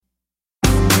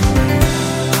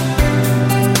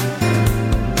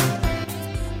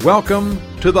Welcome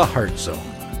to the Heart Zone,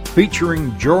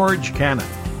 featuring George Cannon.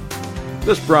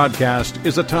 This broadcast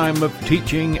is a time of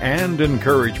teaching and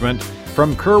encouragement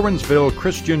from Curwensville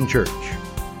Christian Church.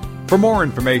 For more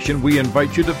information, we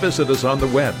invite you to visit us on the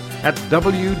web at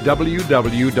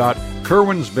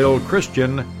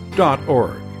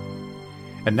www.curwensvillechristian.org.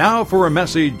 And now for a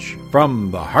message from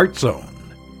the Heart Zone.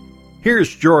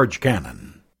 Here's George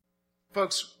Cannon.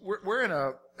 Folks, we're in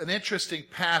an interesting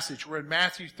passage. We're in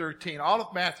Matthew 13. All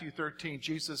of Matthew 13,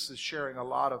 Jesus is sharing a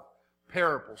lot of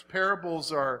parables.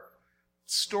 Parables are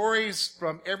stories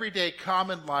from everyday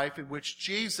common life in which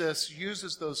Jesus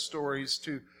uses those stories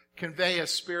to convey a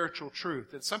spiritual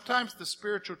truth. And sometimes the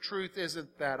spiritual truth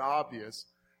isn't that obvious,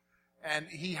 and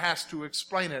he has to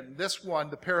explain it. And this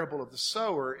one, the parable of the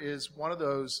sower, is one of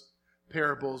those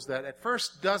parables that at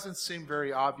first doesn't seem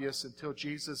very obvious until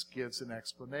Jesus gives an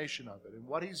explanation of it. And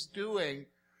what he's doing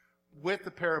with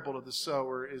the parable of the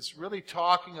sower is really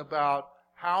talking about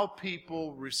how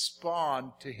people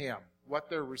respond to him, what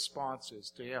their response is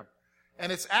to him.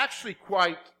 And it's actually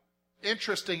quite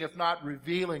interesting, if not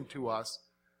revealing to us,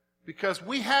 because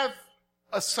we have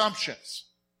assumptions.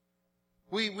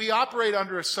 We operate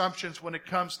under assumptions when it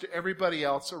comes to everybody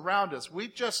else around us. We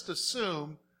just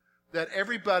assume that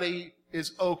everybody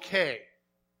is okay.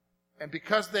 And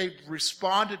because they've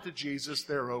responded to Jesus,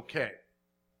 they're okay.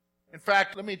 In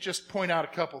fact, let me just point out a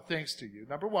couple things to you.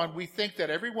 Number one, we think that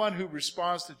everyone who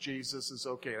responds to Jesus is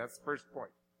okay. That's the first point.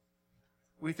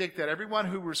 We think that everyone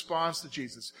who responds to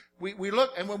Jesus. We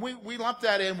look, and when we lump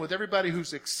that in with everybody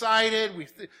who's excited,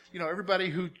 everybody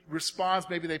who responds,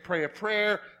 maybe they pray a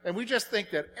prayer, and we just think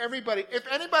that everybody, if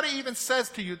anybody even says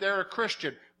to you they're a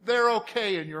Christian, they're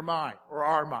okay in your mind, or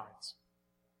our minds.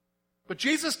 But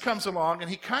Jesus comes along and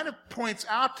he kind of points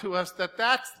out to us that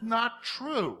that's not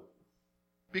true.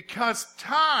 Because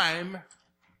time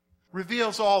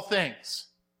reveals all things.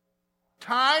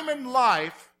 Time in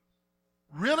life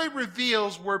really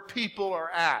reveals where people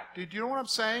are at. Do you know what I'm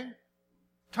saying?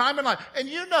 Time in life. And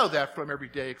you know that from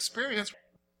everyday experience.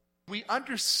 We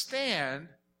understand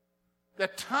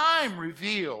that time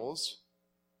reveals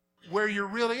where you're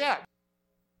really at.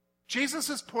 Jesus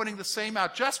is pointing the same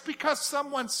out. Just because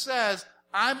someone says,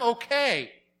 I'm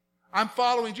okay, I'm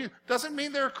following Jesus, doesn't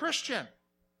mean they're a Christian.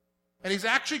 And he's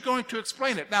actually going to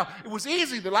explain it. Now, it was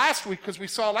easy last week we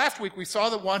saw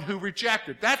the one who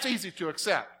rejected. That's easy to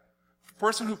accept. The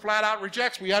person who flat out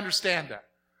rejects, we understand that.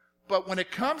 But when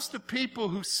it comes to people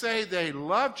who say they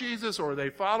love Jesus or they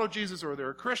follow Jesus or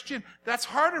they're a Christian, that's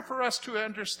harder for us to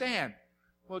understand.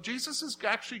 Well, Jesus is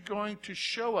actually going to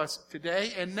show us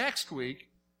today and next week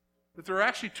that there are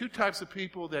actually two types of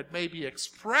people that maybe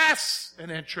express an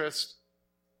interest,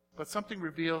 but something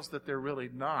reveals that they're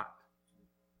really not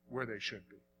where they should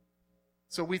be.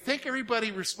 So we think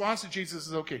everybody responds to Jesus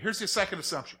is okay. Here's the second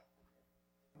assumption.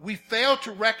 We fail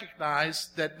to recognize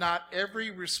that not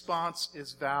every response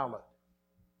is valid.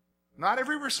 Not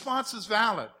every response is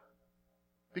valid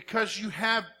because you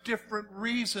have different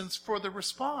reasons for the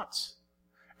response.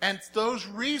 And those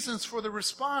reasons for the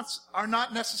response are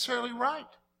not necessarily right.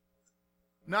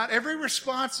 Not every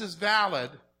response is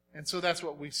valid, and so that's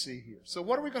what we see here. So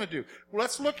what are we going to do? Well,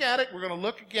 let's look at it. We're going to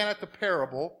look again at the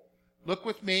parable. Look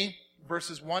with me,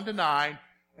 verses 1 to 9,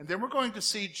 and then we're going to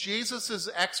see Jesus'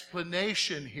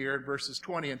 explanation here in verses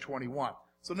 20 and 21.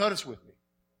 So notice with me.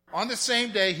 On the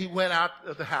same day he went out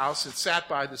of the house and sat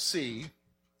by the sea,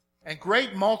 and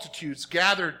great multitudes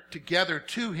gathered together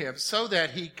to him, so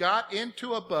that he got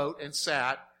into a boat and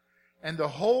sat, and the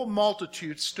whole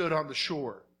multitude stood on the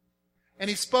shore. And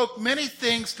he spoke many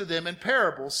things to them in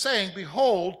parables, saying,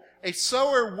 Behold, a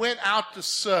sower went out to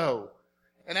sow.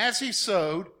 And as he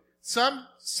sowed, some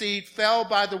seed fell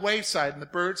by the wayside, and the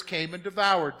birds came and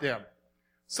devoured them.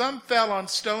 Some fell on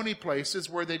stony places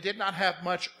where they did not have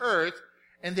much earth,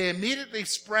 and they immediately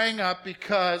sprang up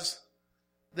because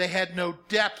they had no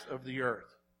depth of the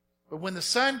earth. But when the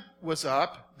sun was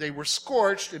up, they were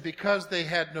scorched, and because they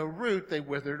had no root, they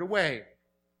withered away.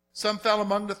 Some fell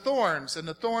among the thorns, and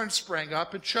the thorns sprang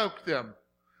up and choked them.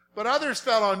 But others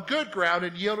fell on good ground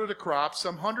and yielded a crop,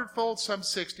 some 100-fold, some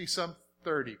 60, some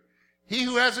 30. He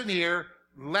who has an ear,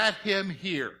 let him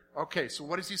hear. Okay, so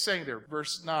what is he saying there?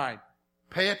 Verse 9.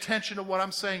 Pay attention to what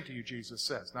I'm saying to you, Jesus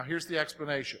says. Now here's the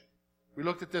explanation. We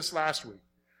looked at this last week.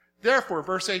 Therefore,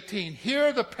 verse 18,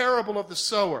 hear the parable of the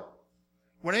sower.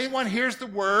 When anyone hears the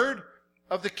word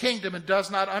of the kingdom and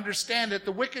does not understand it,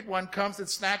 the wicked one comes and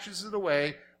snatches it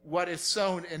away, what is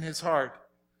sown in his heart.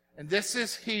 And this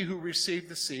is he who received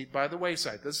the seed by the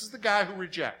wayside. This is the guy who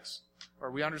rejects.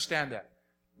 Or we understand that.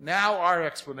 Now our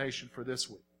explanation for this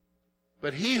week.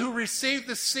 But he who received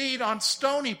the seed on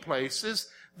stony places,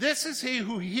 This is he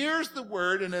who hears the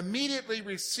word and immediately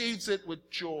receives it with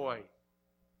joy,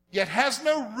 yet has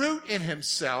no root in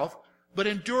himself, but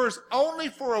endures only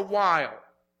for a while.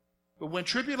 But when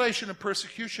tribulation and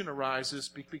persecution arises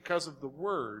because of the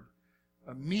word,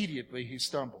 immediately he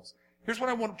stumbles. Here's what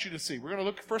I want you to see. We're going to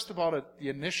look first of all at the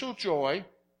initial joy.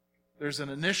 There's an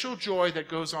initial joy that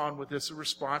goes on with this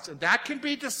response, and that can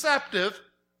be deceptive,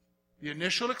 the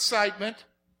initial excitement,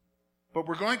 but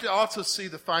we're going to also see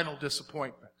the final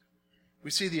disappointment.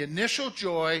 We see the initial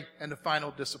joy and the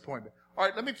final disappointment. All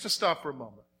right, let me just stop for a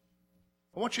moment.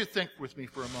 I want you to think with me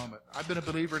for a moment. I've been a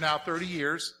believer now 30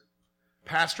 years,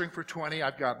 pastoring for 20.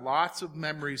 I've got lots of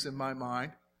memories in my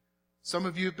mind. Some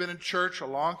of you have been in church a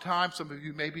long time. Some of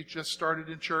you maybe just started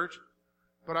in church.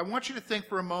 But I want you to think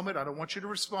for a moment. I don't want you to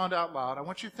respond out loud. I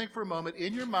want you to think for a moment.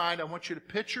 In your mind, I want you to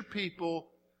picture people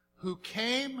who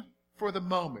came for the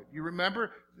moment. You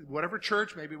remember, whatever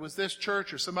church, maybe it was this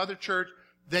church or some other church,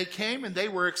 they came and they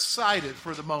were excited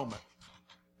for the moment.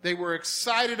 They were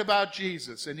excited about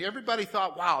Jesus. And everybody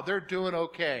thought, wow, they're doing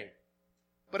okay.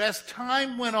 But as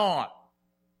time went on,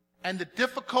 and the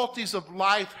difficulties of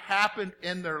life happened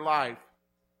in their life,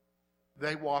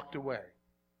 they walked away.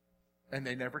 And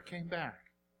they never came back.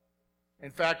 In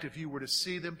fact, if you were to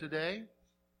see them today,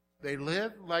 they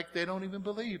live like they don't even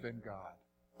believe in God.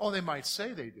 Oh, they might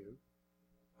say they do,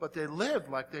 but they live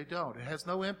like they don't. It has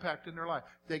no impact in their life.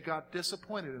 They got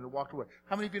disappointed and they walked away.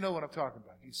 How many of you know what I'm talking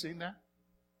about? You seen that?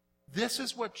 This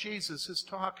is what Jesus is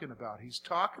talking about. He's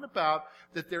talking about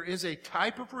that there is a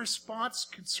type of response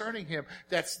concerning him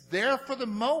that's there for the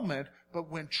moment,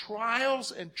 but when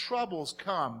trials and troubles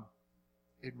come,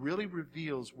 it really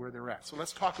reveals where they're at. So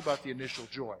let's talk about the initial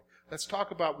joy. Let's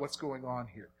talk about what's going on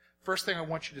here. First thing I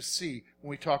want you to see when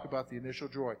we talk about the initial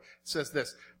joy, it says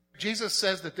this. Jesus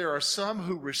says that there are some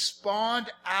who respond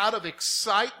out of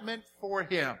excitement for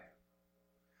him.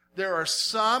 There are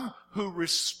some who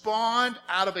respond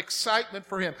out of excitement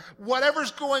for him.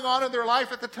 Whatever's going on in their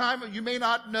life at the time, you may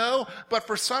not know, but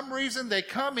for some reason they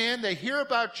come in, they hear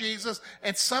about Jesus,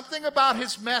 and something about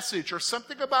his message, or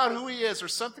something about who he is, or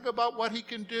something about what he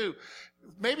can do,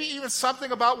 maybe even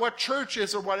something about what church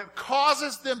is or what it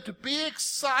causes them to be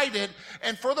excited,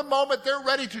 and for the moment they're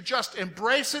ready to just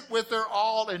embrace it with their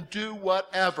all and do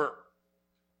whatever.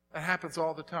 That happens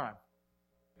all the time.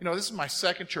 You know, this is my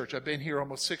second church. I've been here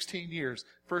almost 16 years.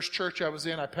 First church I was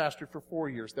in, I pastored for 4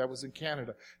 years. That was in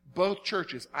Canada. Both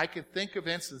churches, I can think of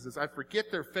instances. I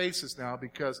forget their faces now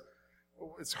because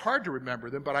it's hard to remember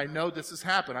them, but I know this has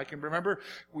happened. I can remember,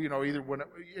 you know, either when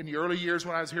in the early years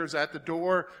when I was here, I was at the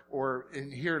door, or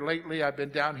in here lately, I've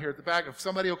been down here at the back. If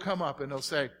somebody will come up and they'll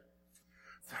say,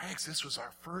 thanks, this was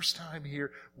our first time here.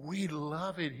 We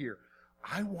love it here.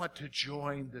 I want to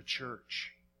join the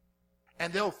church.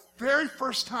 And they'll, very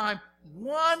first time,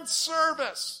 one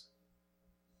service,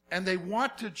 and they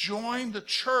want to join the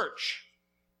church.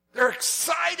 They're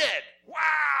excited.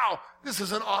 Wow, this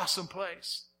is an awesome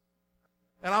place.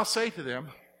 And I'll say to them,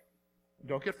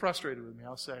 don't get frustrated with me,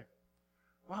 I'll say,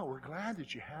 wow, we're glad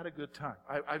that you had a good time.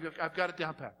 I've got it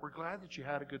down pat. We're glad that you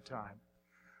had a good time.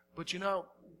 But you know,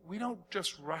 we don't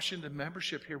just rush into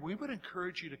membership here. We would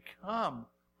encourage you to come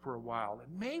for a while.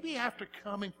 And maybe after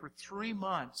coming for 3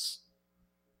 months,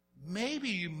 maybe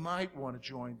you might want to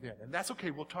join then. And that's okay.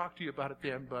 We'll talk to you about it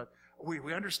then. But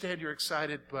we understand you're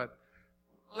excited, but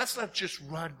let's not just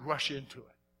rush into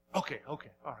it. Okay, all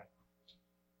right.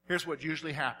 Here's what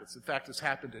usually happens. In fact, it's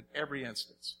happened in every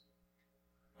instance.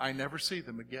 I never see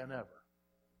them again ever.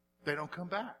 They don't come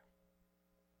back.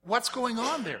 What's going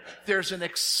on there? There's an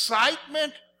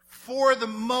excitement for the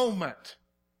moment.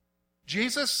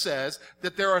 Jesus says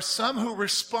that there are some who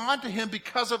respond to him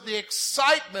because of the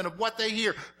excitement of what they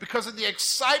hear, because of the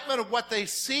excitement of what they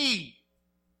see.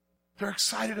 They're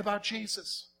excited about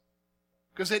Jesus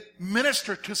because it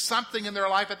ministered to something in their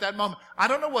life at that moment. I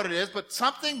don't know what it is, but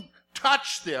something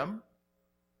touched them.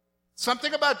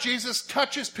 Something about Jesus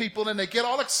touches people and they get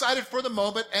all excited for the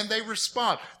moment and they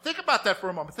respond. Think about that for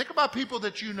a moment. Think about people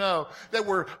that you know that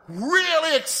were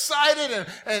really excited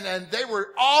and they were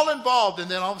all involved and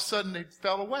then all of a sudden they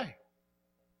fell away.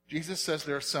 Jesus says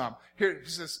there are some.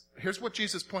 Here's what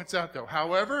Jesus points out though.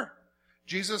 However,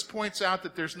 Jesus points out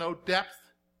that there's no depth.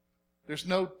 There's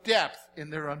no depth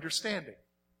in their understanding.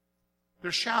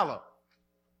 They're shallow.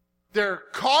 They're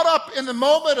caught up in the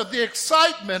moment of the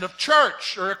excitement of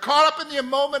church, or caught up in the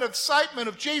moment of excitement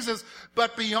of Jesus,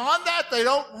 but beyond that, they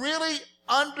don't really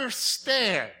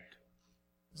understand.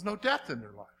 There's no depth in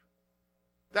their life.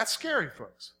 That's scary,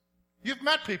 folks. You've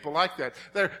met people like that.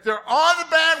 They're on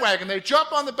the bandwagon. They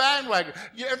jump on the bandwagon.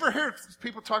 You ever hear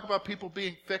people talk about people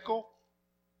being fickle?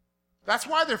 That's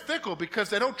why they're fickle, because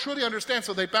they don't truly understand,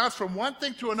 so they bounce from one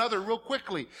thing to another real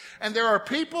quickly. And there are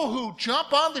people who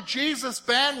jump on the Jesus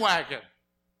bandwagon.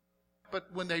 But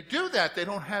when they do that, they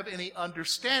don't have any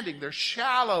understanding. They're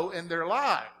shallow in their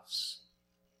lives.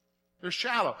 They're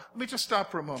shallow. Let me just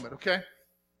stop for a moment, okay?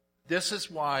 This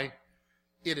is why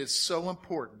it is so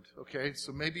important, okay?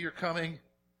 So maybe you're coming,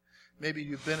 maybe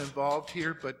you've been involved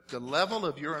here, but the level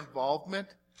of your involvement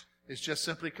is just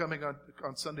simply coming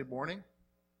on Sunday morning,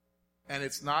 and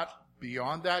it's not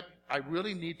beyond that. I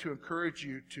really need to encourage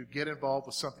you to get involved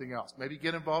with something else. Maybe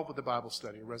get involved with a Bible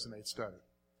study, a Resonate study.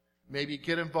 Maybe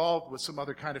get involved with some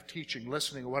other kind of teaching,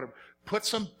 listening, or whatever. Put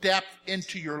some depth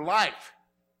into your life.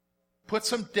 Put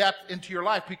some depth into your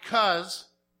life, because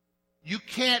you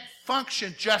can't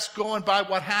function just going by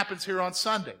what happens here on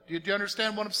Sunday. Do you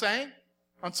understand what I'm saying?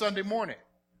 On Sunday morning.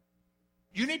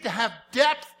 You need to have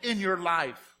depth in your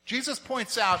life. Jesus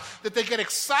points out that they get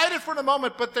excited for the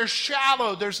moment, but they're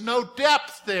shallow. There's no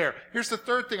depth there. Here's the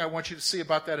third thing I want you to see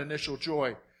about that initial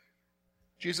joy.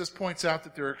 Jesus points out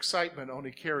that their excitement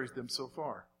only carries them so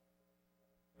far.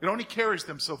 It only carries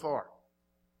them so far.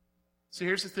 See,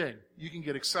 here's the thing. You can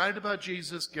get excited about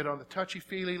Jesus, get on the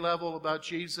touchy-feely level about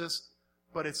Jesus,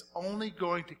 but it's only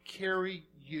going to carry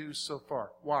you so far.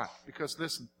 Why? Because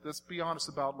listen, let's be honest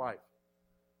about life.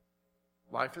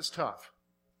 Life is tough.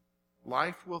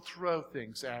 Life will throw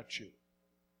things at you.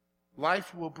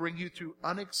 Life will bring you through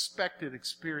unexpected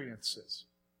experiences.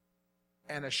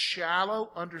 And a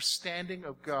shallow understanding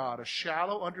of God, a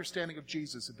shallow understanding of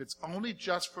Jesus, if it's only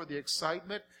just for the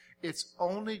excitement, it's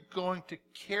only going to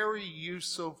carry you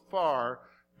so far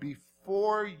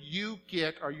before you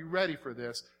get, are you ready for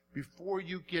this, before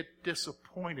you get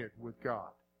disappointed with God.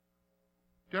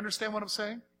 Do you understand what I'm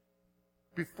saying?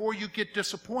 Before you get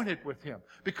disappointed with Him.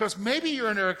 Because maybe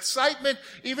you're in an excitement,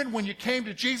 even when you came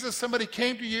to Jesus, somebody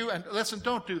came to you, and listen,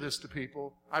 don't do this to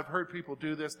people. I've heard people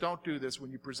do this. Don't do this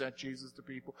when you present Jesus to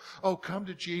people. Oh, come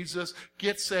to Jesus,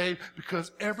 get saved,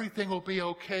 because everything will be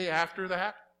okay after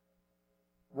that.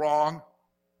 Wrong.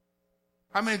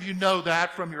 How many of you know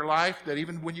that from your life, that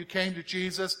even when you came to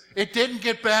Jesus, it didn't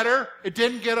get better, it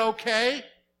didn't get okay?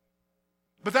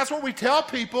 But that's what we tell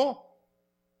people.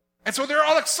 And so they're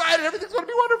all excited. Everything's going to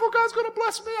be wonderful. God's going to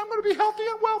bless me. I'm going to be healthy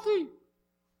and wealthy.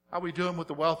 How are we doing with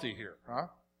the wealthy here, huh?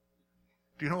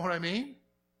 Do you know what I mean?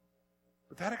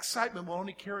 But that excitement will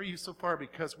only carry you so far,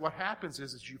 because what happens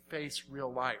is you face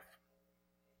real life.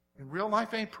 And real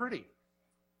life ain't pretty.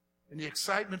 And the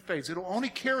excitement fades. It'll only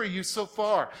carry you so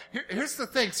far. Here's the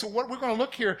thing. So what we're going to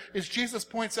look here is Jesus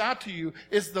points out to you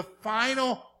is the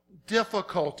final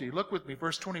difficulty. Look with me,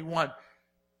 verse 21.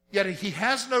 Yet he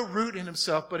has no root in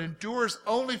himself, but endures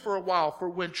only for a while. For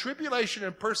when tribulation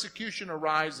and persecution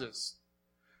arises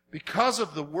because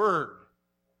of the word,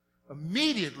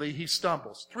 immediately he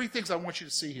stumbles. Three things I want you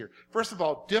to see here. First of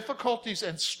all, difficulties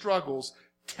and struggles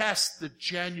test the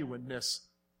genuineness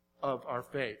of our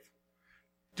faith.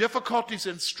 Difficulties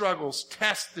and struggles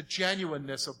test the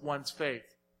genuineness of one's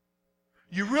faith.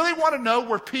 You really want to know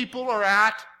where people are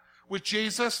at with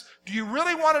Jesus? Do you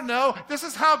really want to know? This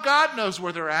is how God knows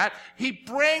where they're at. He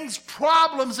brings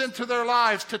problems into their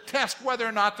lives to test whether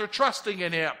or not they're trusting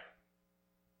in Him.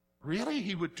 Really?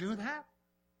 He would do that?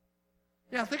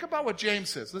 Yeah, think about what James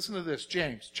says. Listen to this.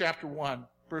 James chapter 1,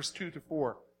 verse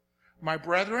 2-4. My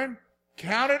brethren,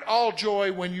 count it all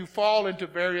joy when you fall into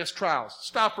various trials.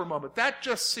 Stop for a moment. That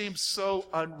just seems so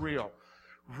unreal.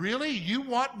 Really? You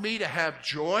want me to have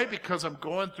joy because I'm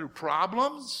going through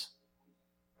problems?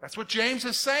 That's what James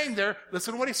is saying there.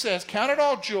 Listen to what he says. Count it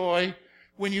all joy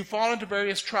when you fall into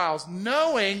various trials,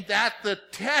 knowing that the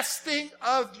testing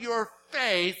of your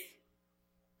faith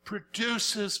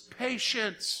produces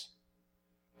patience.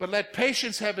 But let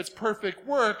patience have its perfect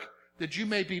work, that you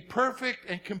may be perfect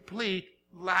and complete,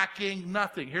 lacking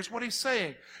nothing. Here's what he's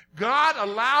saying. God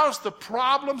allows the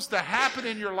problems to happen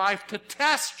in your life to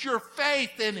test your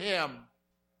faith in Him.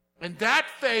 And that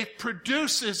faith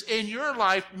produces in your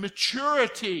life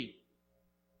maturity,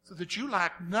 so that you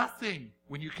lack nothing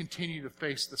when you continue to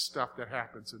face the stuff that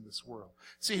happens in this world.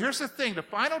 See, here's the thing. The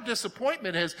final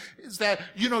disappointment is that,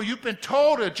 you've been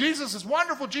told that Jesus is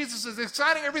wonderful, Jesus is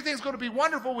exciting, everything's going to be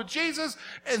wonderful with Jesus,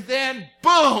 and then,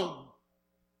 boom!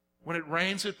 When it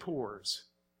rains, it pours.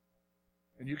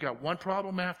 And you've got one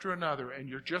problem after another, and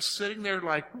you're just sitting there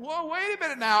like, whoa, wait a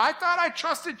minute now. I thought I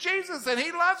trusted Jesus, and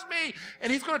He loves me,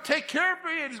 and He's going to take care of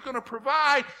me, and He's going to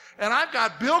provide. And I've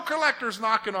got bill collectors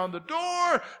knocking on the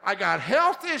door. I got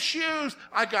health issues.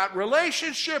 I got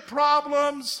relationship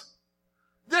problems.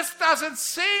 This doesn't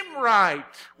seem right.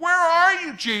 Where are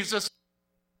you, Jesus?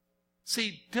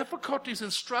 See, difficulties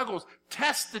and struggles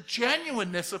test the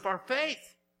genuineness of our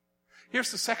faith.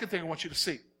 Here's the second thing I want you to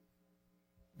see.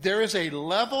 There is a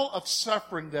level of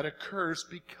suffering that occurs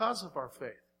because of our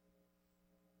faith.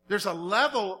 There's a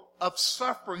level of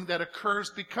suffering that occurs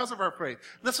because of our faith.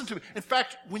 Listen to me. In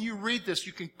fact, when you read this,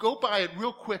 you can go by it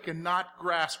real quick and not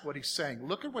grasp what he's saying.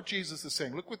 Look at what Jesus is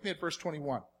saying. Look with me at verse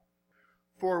 21.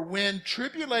 For when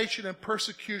tribulation and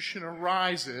persecution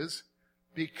arises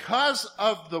because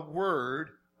of the word,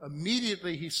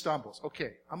 immediately he stumbles.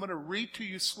 Okay, I'm going to read to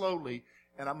you slowly,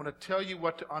 and I'm going to tell you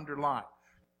what to underline.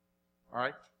 All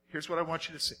right? Here's what I want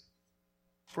you to see.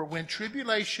 For when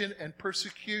tribulation and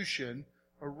persecution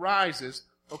arises,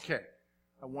 okay,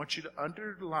 I want you to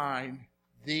underline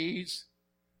these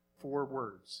 4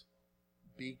 words.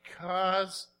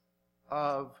 Because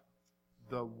of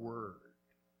the word.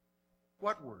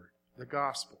 What word? The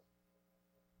gospel.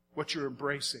 What you're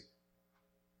embracing.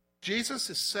 Jesus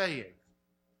is saying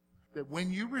that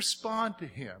when you respond to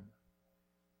him,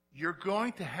 you're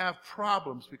going to have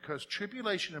problems because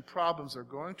tribulation and problems are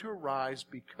going to arise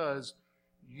because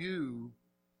you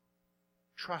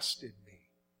trusted me.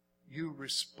 You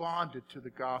responded to the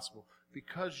gospel.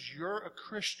 Because you're a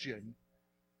Christian,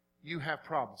 you have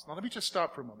problems. Now let me just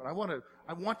stop for a moment.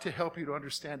 I want to help you to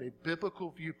understand a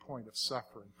biblical viewpoint of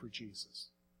suffering for Jesus.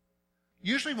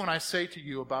 Usually when I say to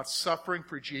you about suffering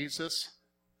for Jesus,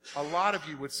 a lot of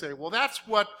you would say, well, that's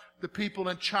what the people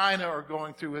in China are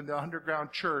going through in the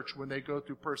underground church when they go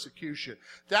through persecution.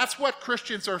 That's what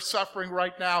Christians are suffering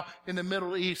right now in the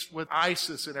Middle East with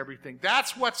ISIS and everything.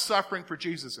 That's what suffering for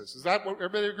Jesus is. Is that what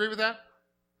everybody agree with that?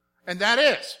 And that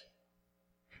is.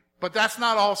 But that's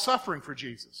not all suffering for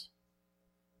Jesus.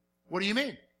 What do you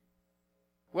mean?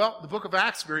 Well, the book of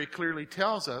Acts very clearly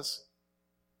tells us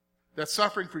that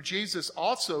suffering for Jesus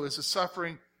also is a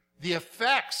suffering, the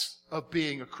effects of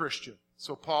being a Christian.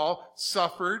 So Paul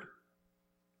suffered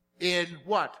in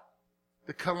what?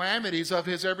 The calamities of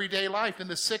his everyday life and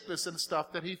the sickness and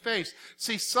stuff that he faced.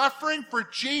 See, suffering for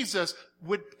Jesus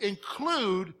would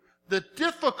include the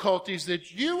difficulties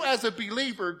that you as a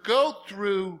believer go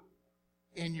through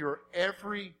in your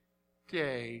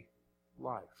everyday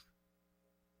life.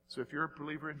 So if you're a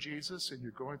believer in Jesus and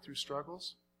you're going through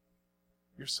struggles,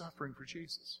 you're suffering for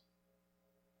Jesus.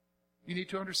 You need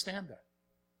to understand that.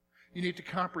 You need to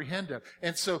comprehend that.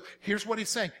 And so here's what he's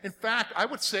saying. In fact, I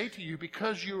would say to you,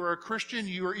 because you are a Christian,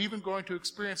 you are even going to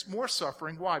experience more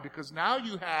suffering. Why? Because now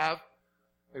you have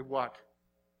a what?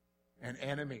 An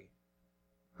enemy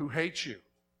who hates you,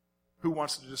 who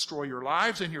wants to destroy your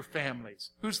lives and your families.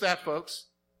 Who's that, folks?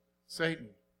 Satan.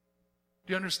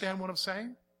 Do you understand what I'm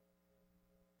saying?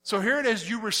 So here it is,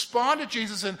 you respond to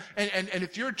Jesus, and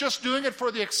if you're just doing it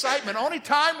for the excitement, only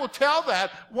time will tell that.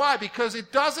 Why? Because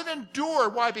it doesn't endure.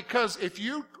 Why? Because if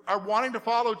you are wanting to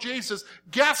follow Jesus,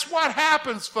 guess what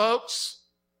happens, folks?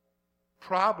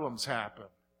 Problems happen.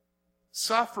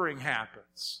 Suffering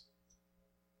happens.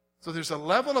 So there's a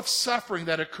level of suffering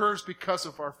that occurs because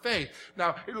of our faith.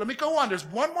 Now, let me go on. There's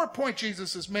one more point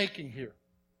Jesus is making here.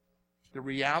 The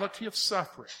reality of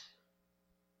suffering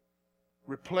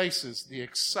replaces the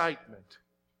excitement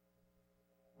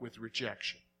with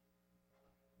rejection.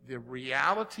 The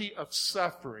reality of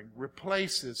suffering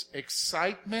replaces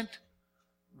excitement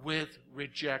with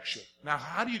rejection. Now,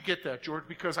 how do you get that, George?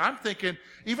 Because I'm thinking,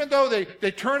 even though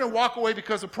they turn and walk away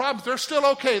because of problems, they're still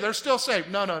okay. They're still safe.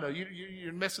 No.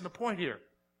 You're missing the point here.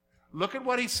 Look at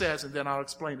what he says, and then I'll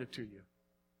explain it to you.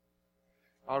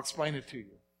 I'll explain it to you.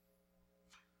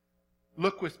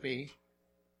 Look with me,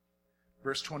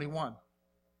 verse 21.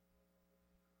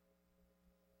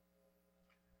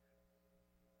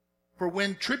 For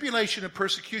when tribulation and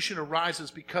persecution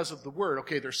arises because of the word,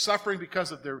 okay, they're suffering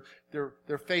because of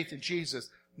their faith in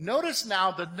Jesus. Notice now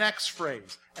the next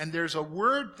phrase, and there's a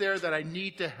word there that I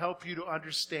need to help you to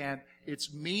understand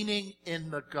its meaning in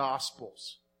the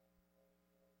Gospels.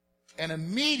 And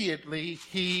immediately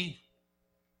he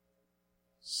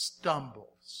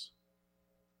stumbles.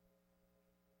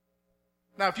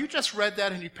 Now, if you just read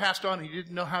that and you passed on and you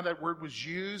didn't know how that word was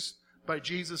used by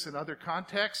Jesus in other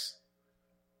contexts,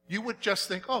 you would just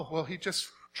think, oh, well, he just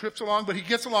trips along, but he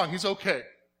gets along. He's okay.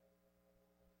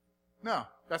 No,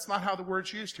 that's not how the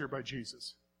word's used here by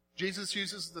Jesus. Jesus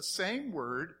uses the same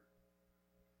word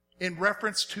in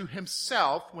reference to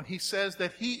himself when he says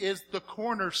that he is the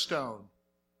cornerstone.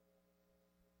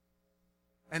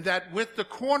 And that with the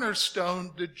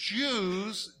cornerstone, the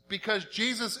Jews, because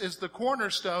Jesus is the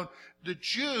cornerstone, the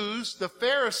Jews, the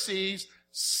Pharisees,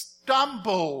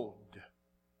 stumbled.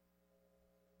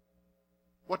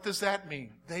 What does that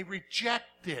mean? They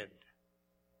rejected.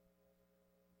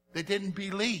 They didn't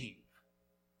believe.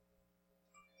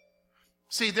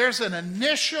 See, there's an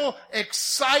initial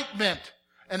excitement,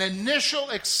 an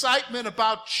initial excitement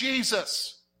about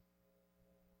Jesus.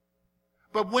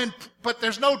 But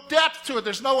there's no depth to it.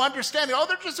 There's no understanding. Oh,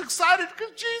 they're just excited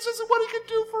because Jesus and what he can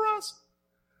do for us.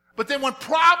 But then when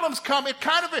problems come, it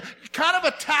kind of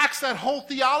attacks that whole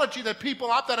theology that people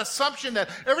have, that assumption that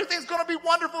everything's going to be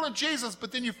wonderful in Jesus,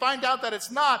 but then you find out that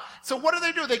it's not. So what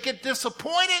do? They get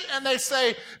disappointed and they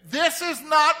say, this is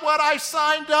not what I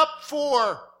signed up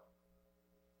for.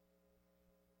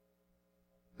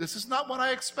 This is not what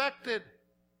I expected.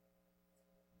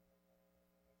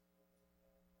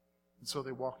 And so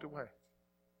they walked away.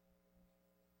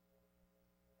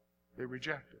 They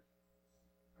rejected.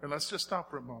 And let's just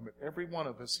stop for a moment. Every one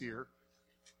of us here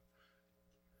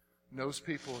knows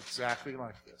people exactly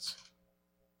like this.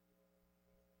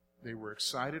 They were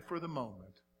excited for the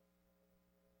moment.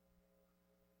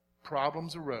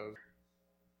 Problems arose.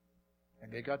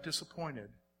 And they got disappointed.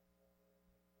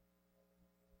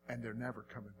 And they're never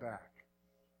coming back.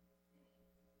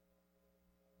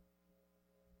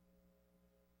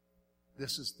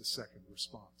 This is the second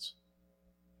response.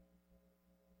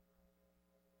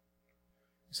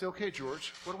 You say, okay,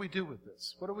 George, what do we do with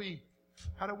this?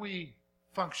 How do we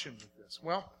function with this?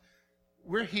 Well,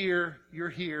 we're here, you're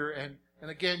here, and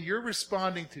again, you're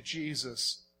responding to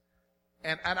Jesus.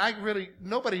 And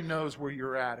nobody knows where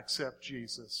you're at except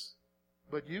Jesus.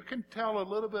 But you can tell a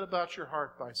little bit about your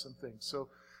heart by some things. So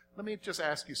let me just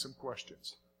ask you some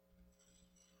questions.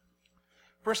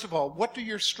 First of all, what do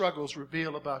your struggles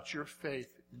reveal about your faith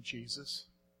in Jesus?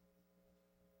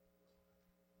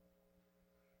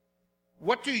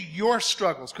 What do your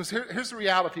struggles, because here's the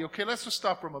reality. Okay, let's just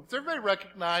stop for a moment. Does everybody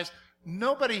recognize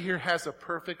nobody here has a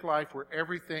perfect life where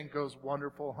everything goes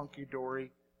wonderful,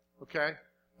 hunky-dory? Okay?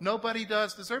 Nobody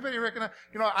does. Does everybody recognize?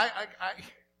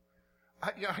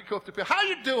 I go up to people, how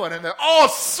you doing? And they're, oh,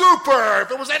 super!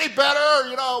 If it was any better,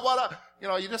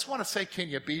 you just want to say, can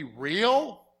you be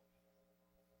real?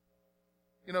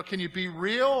 Can you be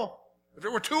real? If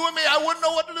there were two of me, I wouldn't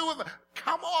know what to do with them.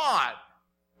 Come on.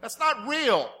 That's not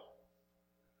real.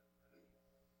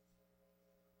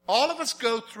 All of us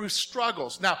go through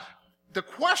struggles. Now, the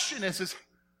question is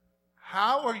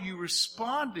how are you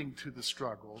responding to the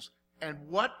struggles? And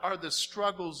what are the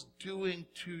struggles doing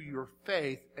to your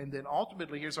faith? And then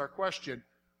ultimately, here's our question.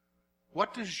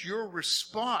 What does your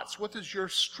response, what does your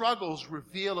struggles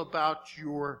reveal about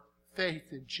your faith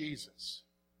in Jesus?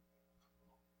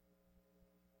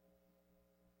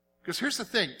 Because here's the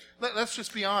thing. Let's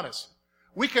just be honest.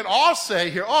 We can all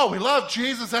say here, oh, we love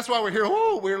Jesus. That's why we're here.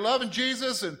 Oh, we're loving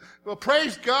Jesus and well,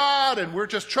 praise God and we're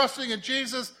just trusting in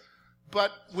Jesus.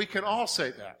 But we can all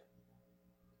say that.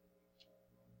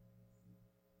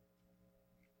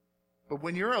 But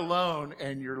when you're alone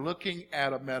and you're looking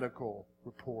at a medical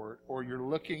report or you're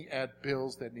looking at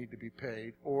bills that need to be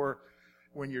paid or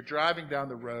when you're driving down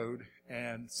the road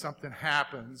and something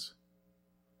happens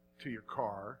to your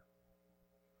car,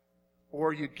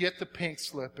 or you get the pink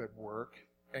slip at work,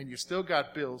 and you still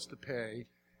got bills to pay,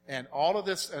 and all of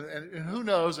this, and who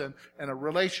knows, and a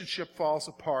relationship falls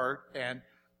apart, and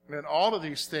all of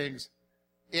these things,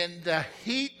 in the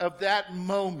heat of that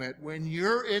moment, when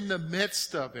you're in the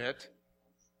midst of it,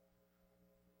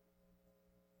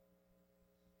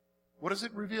 what does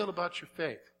it reveal about your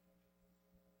faith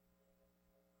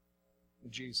in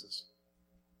Jesus?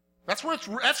 That's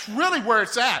really where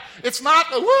it's at. It's not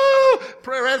woo,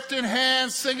 prayer lifting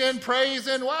hands, singing,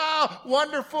 praising, wow,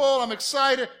 wonderful, I'm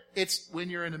excited. It's when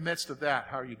you're in the midst of that,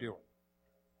 how are you doing?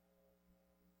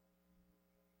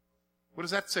 What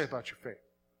does that say about your faith?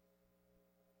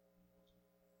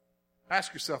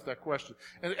 Ask yourself that question.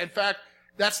 And in fact,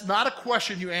 that's not a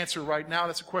question you answer right now.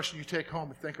 That's a question you take home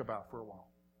and think about for a while.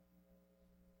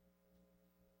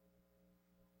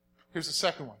 Here's the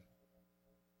second one.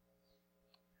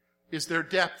 Is there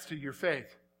depth to your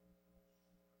faith?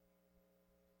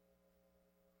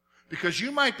 Because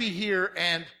you might be here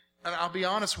and I'll be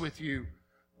honest with you,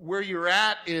 where you're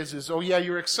at is, oh yeah,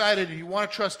 you're excited and you want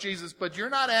to trust Jesus, but you're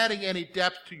not adding any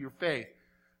depth to your faith.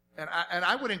 And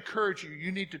I would encourage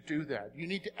you need to do that. You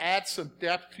need to add some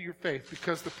depth to your faith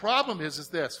because the problem is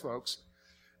this, folks.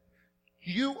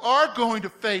 You are going to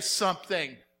face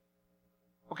something.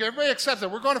 Okay, everybody accepts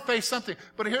that. We're going to face something.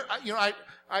 But here, I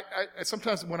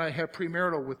sometimes when I have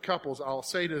premarital with couples, I'll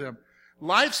say to them,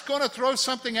 life's going to throw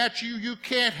something at you you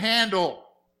can't handle.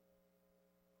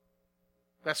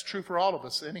 That's true for all of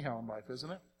us anyhow in life,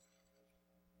 isn't it?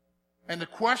 And the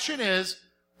question is,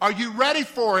 are you ready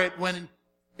for it when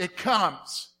it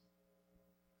comes?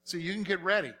 So you can get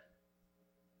ready.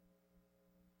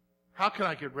 How can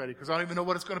I get ready? Because I don't even know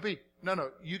what it's going to be.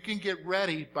 No. You can get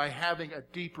ready by having a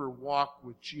deeper walk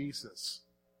with Jesus.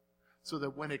 so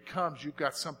that when it comes, you've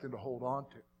got something to hold on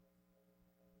to. Do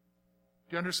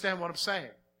you understand what I'm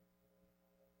saying?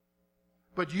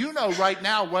 But you know right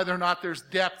now whether or not there's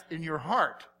depth in your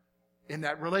heart, in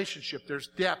that relationship. There's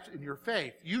depth in your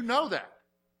faith. You know that.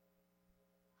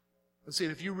 And see,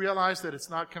 if you realize that it's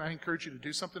not, can I encourage you to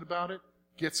do something about it?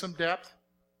 Get some depth.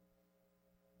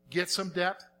 Get some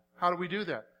depth. How do we do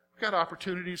that? We've got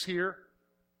opportunities here.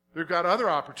 They've got other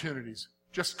opportunities.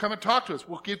 Just come and talk to us.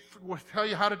 We'll tell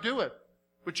you how to do it.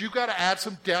 But you've got to add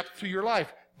some depth to your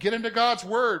life. Get into God's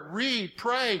Word. Read,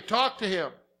 pray, talk to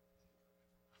Him.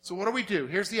 So what do we do?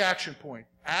 Here's the action point.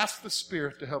 Ask the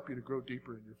Spirit to help you to grow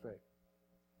deeper in your faith.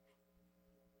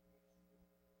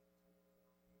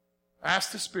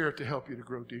 Ask the Spirit to help you to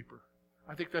grow deeper.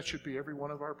 I think that should be every one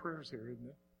of our prayers here, isn't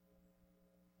it?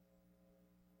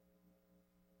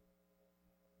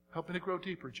 Help me to grow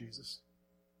deeper, Jesus.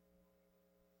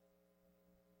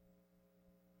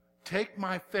 Take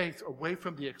my faith away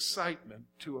from the excitement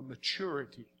to a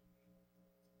maturity.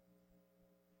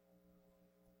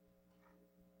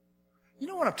 You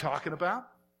know what I'm talking about?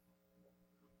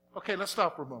 Okay, let's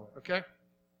stop for a moment, okay?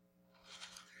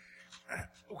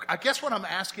 I guess what I'm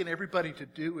asking everybody to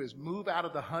do is move out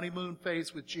of the honeymoon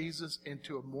phase with Jesus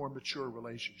into a more mature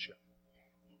relationship.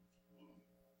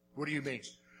 What do you mean?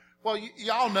 Well,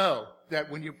 y'all know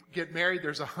that when you get married,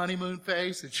 there's a honeymoon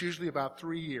phase. It's usually about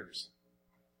 3 years.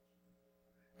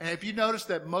 And have you noticed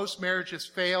that most marriages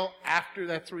fail after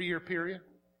that 3-year period?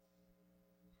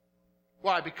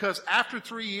 Why? Because after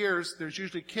 3 years, there's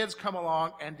usually kids come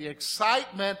along and the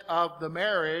excitement of the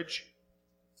marriage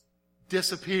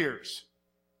disappears.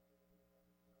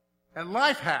 And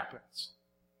life happens.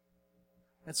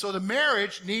 And so the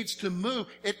marriage needs to move.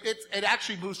 It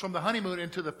actually moves from the honeymoon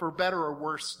into the for better or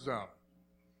worse zone.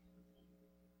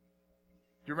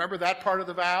 Do you remember that part of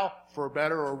the vow? For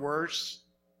better or worse?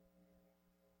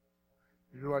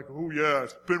 You're like, oh yeah,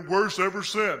 it's been worse ever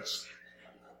since.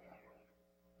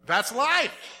 That's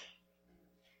life.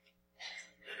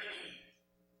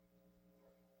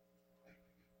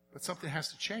 But something has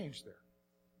to change there.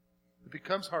 It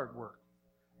becomes hard work.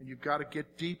 And you've got to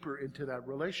get deeper into that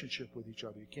relationship with each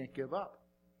other. You can't give up.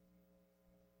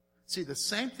 See, the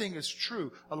same thing is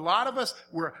true. A lot of us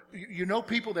you know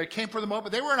people that came for the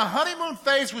moment. They were in a honeymoon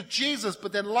phase with Jesus,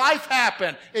 but then life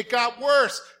happened. It got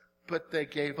worse. But they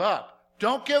gave up.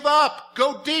 Don't give up.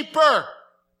 Go deeper.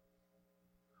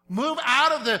 Move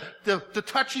out of the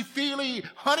touchy-feely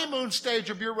honeymoon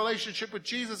stage of your relationship with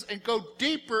Jesus and go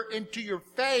deeper into your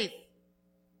faith.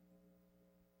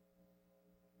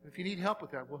 If you need help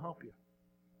with that, we'll help you.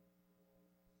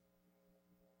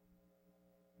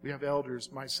 We have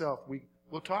elders, myself.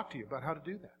 We'll talk to you about how to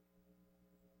do that.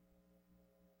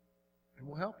 And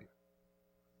we'll help you.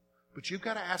 But you've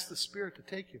got to ask the Spirit to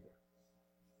take you there.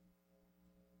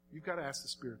 You've got to ask the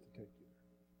Spirit to take you there.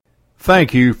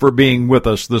 Thank you for being with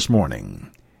us this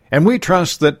morning. And we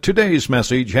trust that today's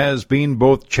message has been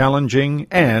both challenging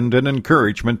and an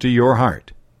encouragement to your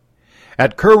heart.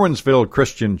 At Curwensville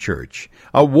Christian Church,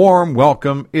 a warm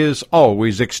welcome is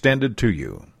always extended to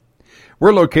you.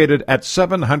 We're located at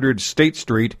 700 State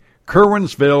Street,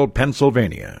 Curwensville,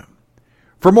 Pennsylvania.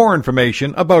 For more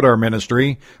information about our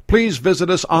ministry, please visit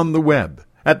us on the web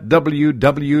at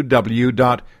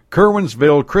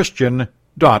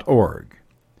www.curwensvillechristian.org.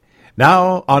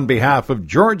 Now, on behalf of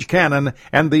George Cannon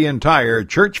and the entire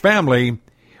church family,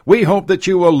 we hope that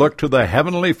you will look to the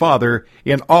Heavenly Father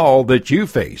in all that you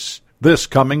face this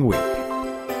coming week.